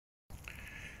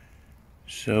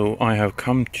So I have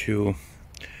come to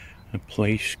a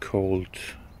place called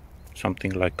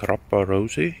something like Râpa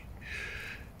Roșie,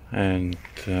 and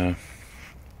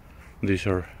these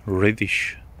are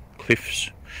reddish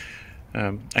cliffs.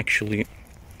 Actually,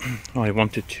 I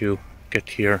wanted to get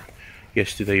here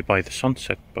yesterday by the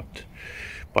sunset, but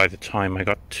by the time I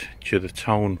got to the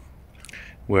town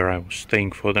where I was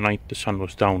staying for the night, the sun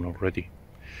was down already.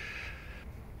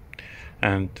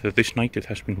 And this night it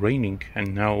has been raining,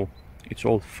 and now it's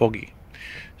all foggy.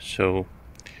 So,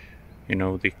 you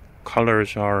know, the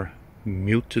colors are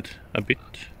muted a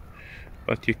bit,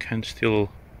 but you can still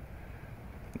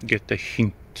get a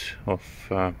hint of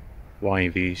why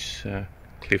these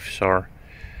cliffs are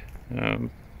a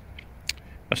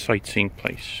sightseeing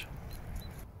place.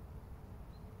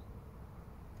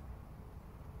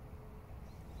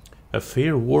 A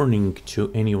fair warning to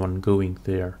anyone going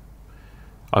there.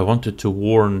 I wanted to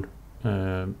warn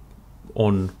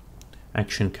on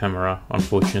action camera.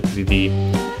 Unfortunately, the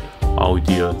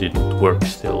audio didn't work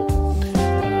still.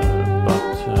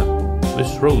 But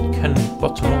this road can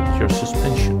bottom out your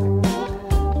suspension.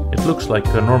 It looks like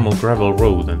a normal gravel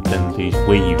road, and then these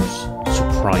waves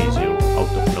surprise you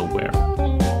out of nowhere.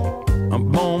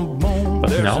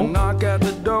 But now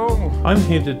I'm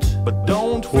headed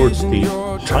towards the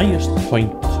highest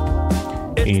point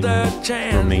in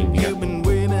Romania.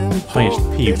 Highest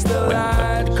peak point,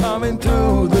 that is.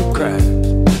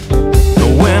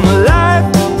 When life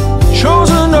shows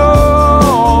an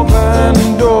open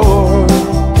door,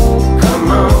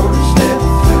 come on, step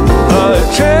through. A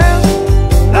chance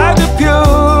like the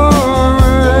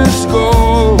purest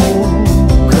gold.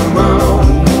 Come on,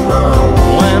 come on.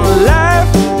 When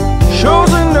life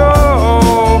shows an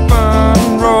open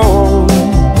road,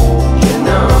 you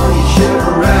know you should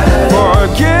ride.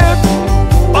 Forget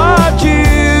what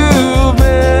you've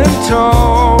been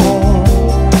told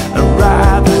and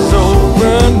ride this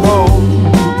open road.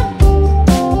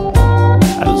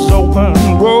 This open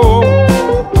road.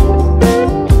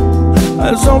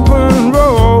 This open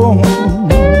road.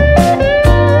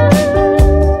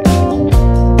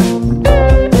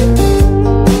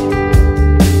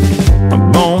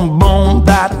 Boom, boom,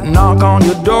 that knock on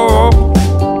your door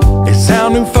is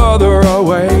sounding further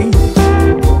away.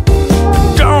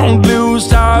 Don't lose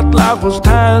sight, life was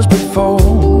times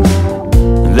before.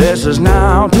 This is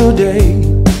now today.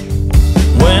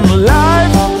 When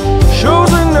life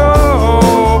shows an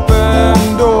open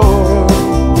door,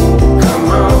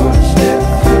 come on, step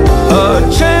through. A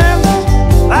chance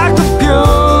like the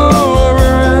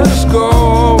purest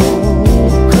gold.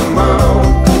 Come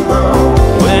on, come on.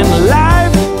 When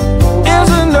life is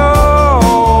an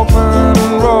open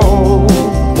road,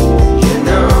 you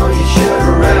know you should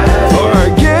ride.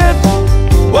 Forget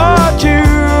what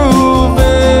you've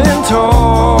been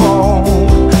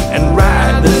told and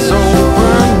ride this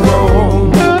open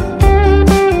road.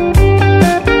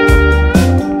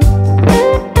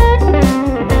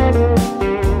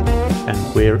 And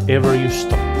wherever you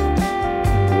stop,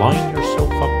 line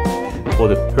yourself up for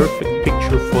the perfect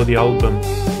picture for the album.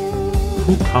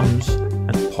 Who comes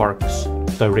and parks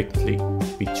directly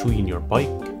between your bike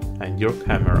and your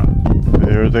camera?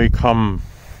 There they come.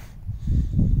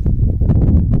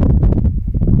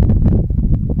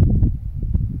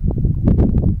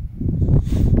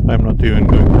 I'm not even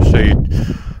going to say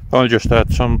it. I'll just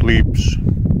add some bleeps.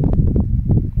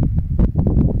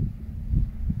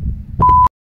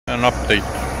 An update.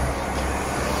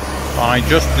 I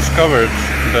just discovered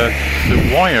that the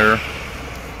wire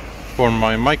for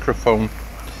my microphone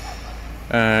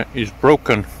is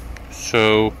broken.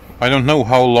 So I don't know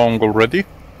how long already,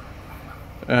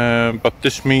 but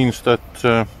this means that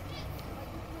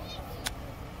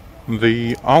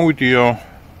the audio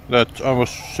that I was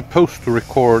supposed to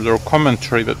record, or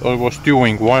commentary that I was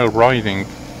doing while riding,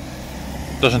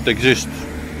 doesn't exist.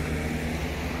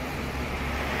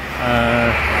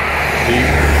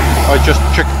 I just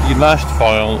checked the last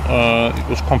file, it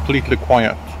was completely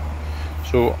quiet.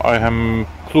 So I am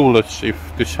clueless if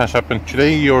this has happened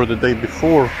today or the day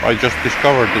before. I just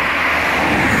discovered it.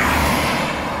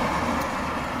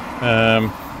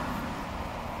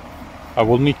 I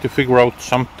will need to figure out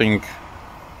something,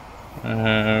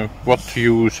 what to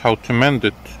use, how to mend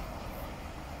it.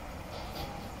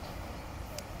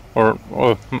 Or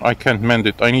I can't mend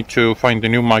it, I need to find a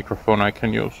new microphone I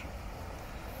can use.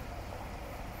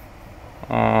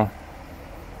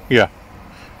 Yeah,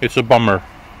 it's a bummer.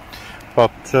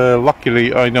 But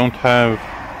luckily I don't have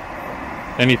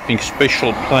anything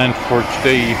special planned for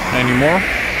today anymore.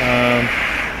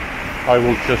 I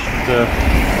will just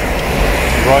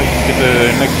ride to the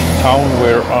next town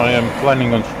where I am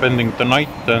planning on spending the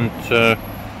night, and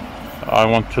I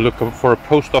want to look for a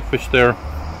post office there,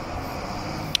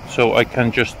 so I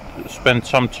can just spend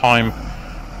some time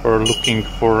for looking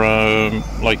for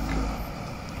like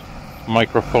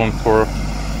microphone for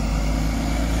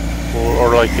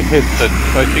or like a headset.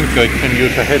 I think I can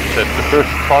use a headset. The first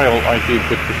trial I did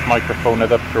with this microphone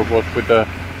adapter was with a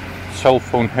cell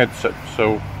phone headset,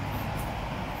 so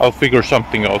I'll figure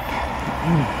something out.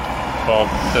 But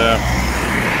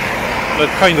that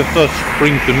kind of does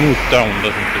bring the mood down,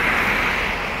 doesn't it?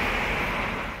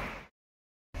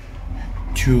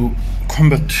 To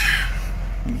combat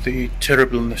the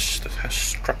terribleness that has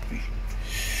struck me,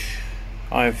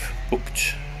 I've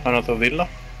booked another villa.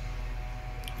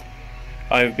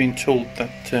 I've been told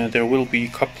that there will be a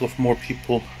couple of more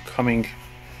people coming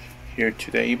here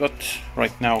today, but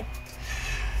right now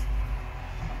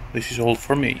this is all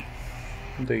for me.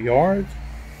 The yard,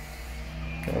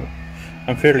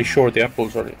 I'm fairly sure the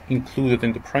apples are included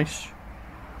in the price.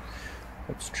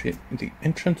 Let's try the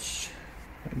entrance,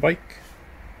 my bike.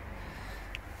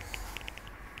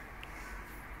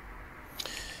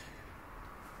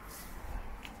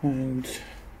 And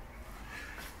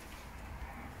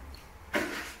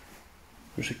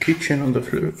there's a kitchen on the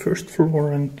first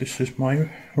floor, and this is my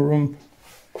room.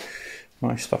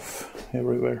 My stuff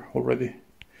everywhere already.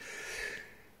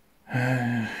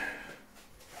 A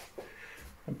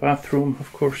bathroom,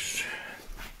 of course.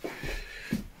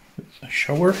 A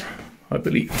shower, I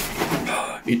believe.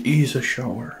 It is a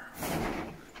shower.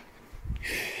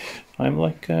 I'm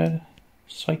like a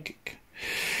psychic.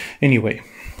 Anyway,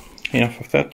 enough of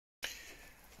that.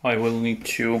 I will need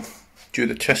to do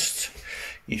the test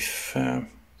if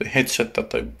the headset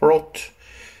that I brought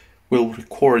will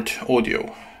record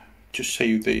audio to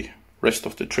save the rest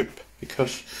of the trip,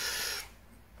 because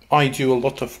I do a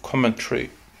lot of commentary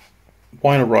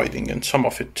while riding and some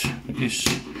of it is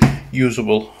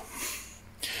usable.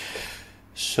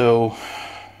 So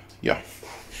yeah,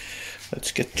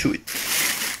 let's get to it.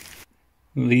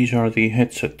 These are the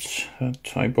headsets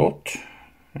that I bought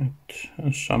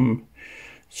at some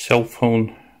cell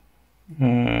phone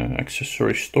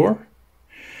accessory store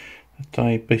that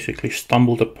I basically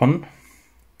stumbled upon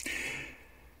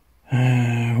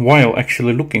while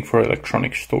actually looking for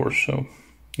electronic stores. So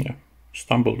yeah,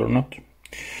 stumbled or not.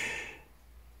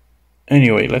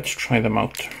 Anyway, let's try them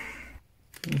out.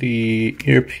 The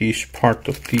earpiece part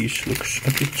of these looks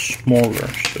a bit smaller,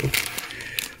 so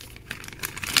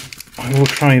I will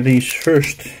try these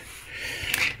first,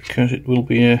 because it will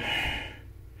be a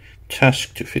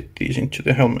task to fit these into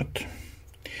the helmet.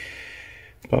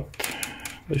 But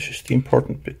this is the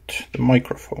important bit, the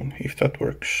microphone, if that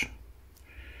works.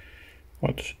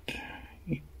 What is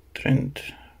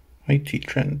it? IT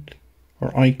trend or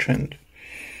iTrend.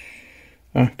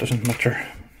 It doesn't matter,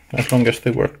 as long as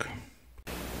they work.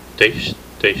 Test.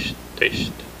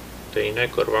 Teine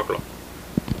kõrvaklapp.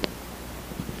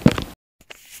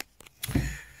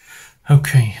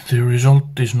 Okay, the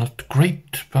result is not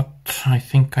great, but I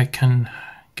think I can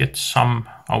get some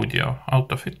audio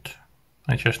out of it.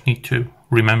 I just need to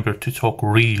remember to talk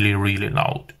really, really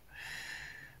loud,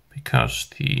 because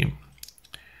the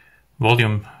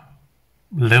volume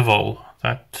level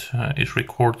that is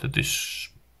recorded is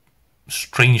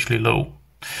strangely low.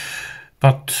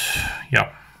 But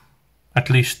yeah, at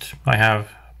least I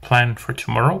have a plan for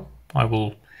tomorrow. I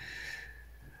will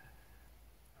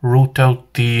route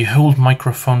out the old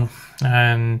microphone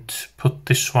and put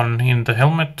this one in the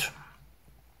helmet.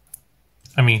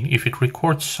 I mean, if it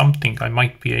records something, I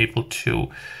might be able to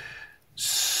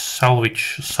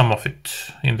salvage some of it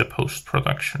in the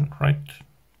post-production, right?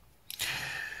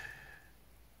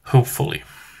 Hopefully.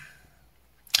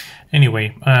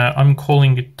 Anyway, I'm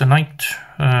calling it the night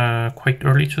quite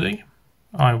early today.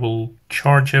 I will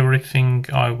charge everything.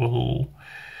 I will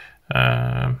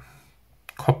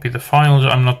copy the files.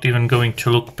 I'm not even going to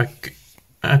look back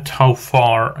at how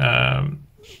far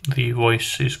the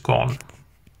voice is gone.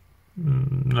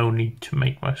 No need to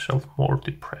make myself more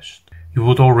depressed. You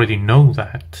would already know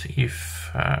that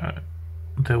if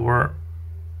there were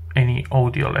any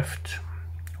audio left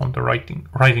on the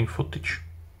riding footage.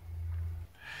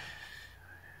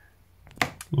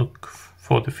 Look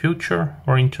for the future,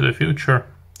 or into the future,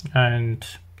 and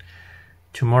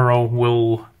tomorrow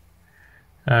we'll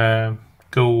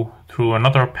go through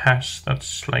another pass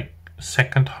that's like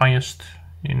second highest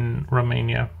in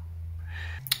Romania.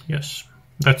 Yes,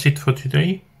 that's it for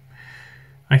today,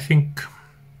 I think,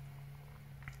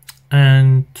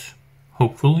 and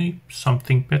hopefully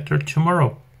something better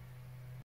tomorrow.